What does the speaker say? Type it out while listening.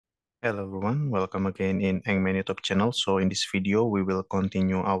Hello everyone, welcome again in Eng-Man YouTube channel. So in this video, we will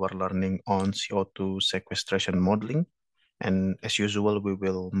continue our learning on CO2 sequestration modeling. And as usual, we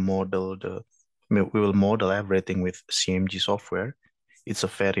will model everything with CMG software. It's a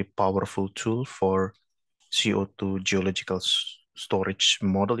very powerful tool for CO2 geological storage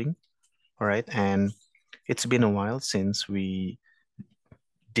modeling. All right, and it's been a while since we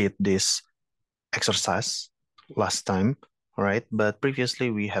did this exercise last time. All right, but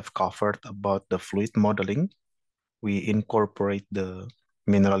previously we have covered about the fluid modeling. We incorporate the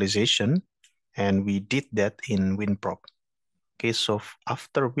mineralization, and we did that in WinProp. Okay, so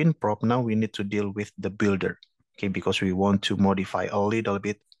after WinProp, now we need to deal with the builder. Okay, because we want to modify a little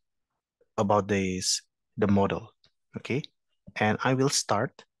bit about the model. Okay, and I will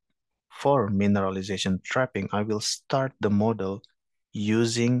start for mineralization trapping. I will start the model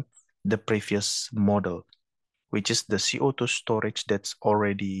using the previous model, which is the CO2 storage that's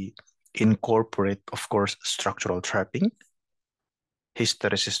already incorporate, of course, structural trapping,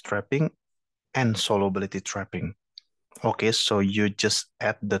 hysteresis trapping, and solubility trapping. Okay, so you just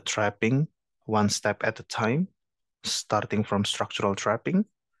add the trapping one step at a time, starting from structural trapping.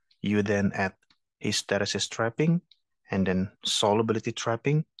 You then add hysteresis trapping, and then solubility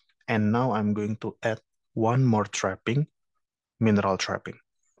trapping. And now I'm going to add one more trapping, mineral trapping.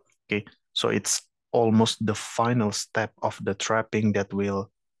 Okay, so it's almost the final step of the trapping that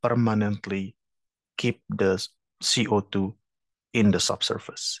will permanently keep the CO2 in the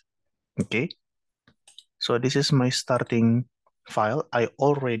subsurface. Okay, so this is my starting file. I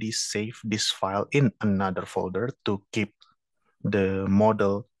already saved this file in another folder to keep the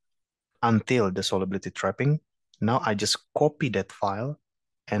model until the solubility trapping. Now I just copy that file,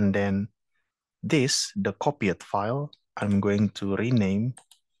 and then the copied file, I'm going to rename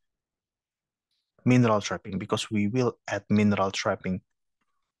mineral trapping because we will add mineral trapping,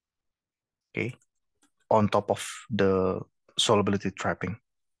 okay, on top of the solubility trapping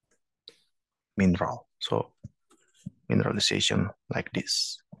mineral. So mineralization like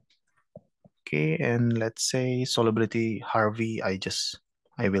this. Okay, and let's say solubility Harvey, I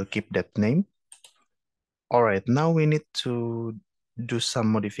will keep that name. All right, now we need to do some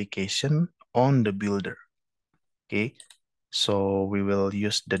modification on the builder. Okay, so we will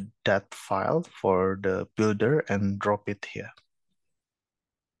use the dat file for the builder and drop it here.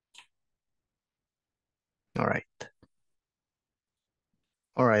 All right.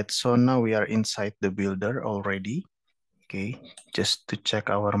 All right, so now we are inside the builder already. Okay, just to check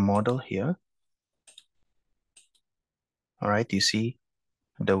our model here. All right, you see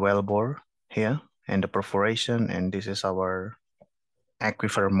the wellbore here and the perforation, and this is our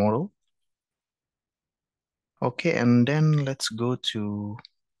aquifer model. Okay, and then let's go to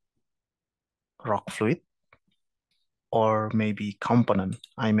rock fluid or maybe component.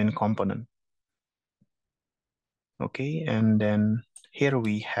 I mean component. Okay, and then here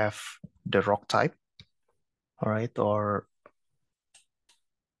we have the rock type. All right, or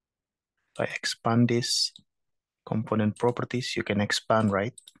if I expand this component properties, you can expand,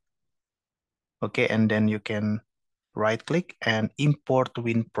 right? Okay, and then you can right click and import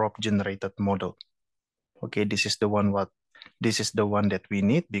WinProp generated model. Okay, this is the one that we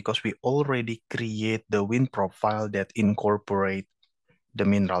need because we already create the WinProp file that incorporate the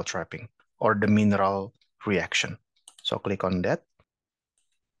mineral trapping or the mineral reaction. So click on that.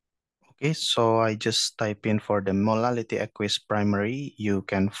 Okay, so I just type in for the molality aqueous primary. You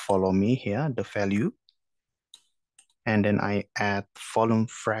can follow me here, the value. And then I add volume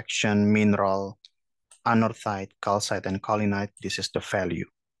fraction mineral anorthite, calcite, and kaolinite. This is the value.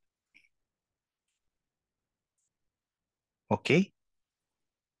 Okay.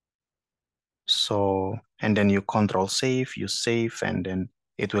 So, and then you control save, you save, and then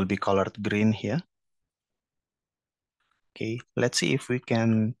it will be colored green here. Okay, let's see if we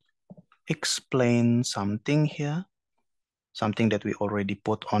can explain something here, something that we already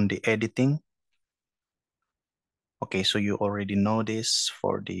put on the editing. Okay, so you already know this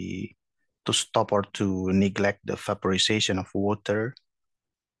to stop or to neglect the vaporization of water.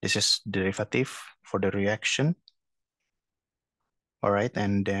 This is derivative for the reaction. All right,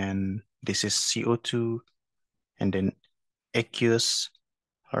 and then this is CO2 and then aqueous,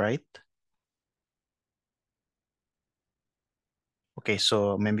 all right? Okay,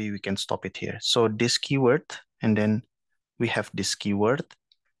 so maybe we can stop it here. So this keyword, and then we have this keyword.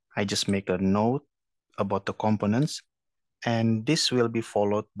 I just make a note about the components, and this will be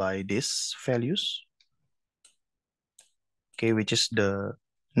followed by these values, okay, which is the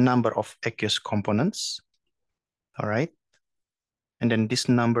number of aqueous components, all right? And then these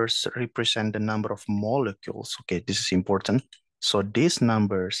numbers represent the number of molecules. Okay, this is important. So these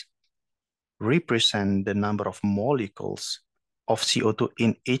numbers represent the number of molecules of CO2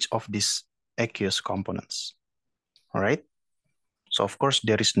 in each of these aqueous components. All right. So of course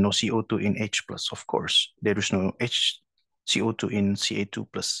there is no CO2 in H plus. Of course there is no CO2 in Ca2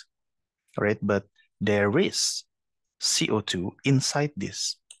 plus. All right, but there is CO2 inside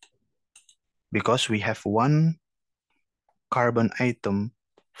this because we have one carbon atom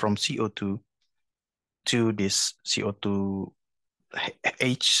from CO2 to this CO2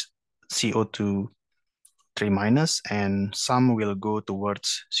 HCO2 3 minus, and some will go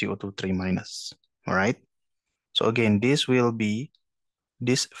towards CO2 3 minus. All right. So again, this will be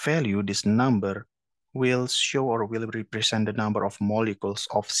this value, this number will show or will represent the number of molecules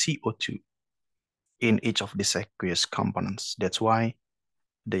of CO2 in each of these aqueous components. That's why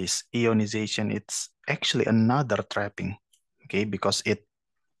this ionization, it's actually another trapping, okay, because it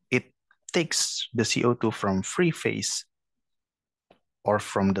takes the CO2 from free phase or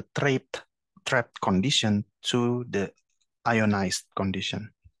from the trapped condition to the ionized condition.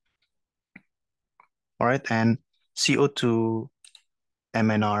 All right, and CO2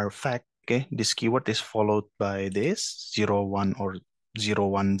 MNR fact, okay, this keyword is followed by this 01 or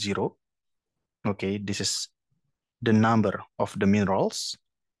 010. Okay, this is the number of the minerals.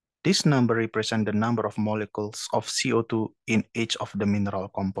 This number represents the number of molecules of CO2 in each of the mineral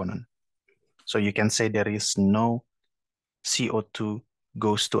component. So you can say there is no CO2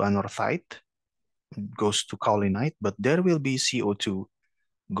 goes to anorthite, goes to kaolinite, but there will be CO2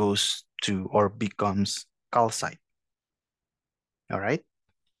 goes to or becomes calcite. All right.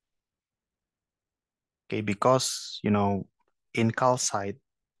 Okay, because in calcite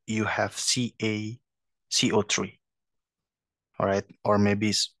you have CaCO3. All right, or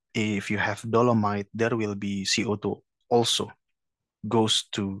maybe if you have dolomite, there will be CO2 also goes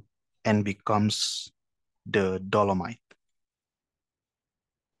to and becomes the dolomite.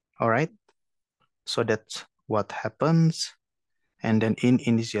 All right, so that's what happens. And then in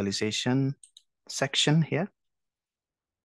initialization section here,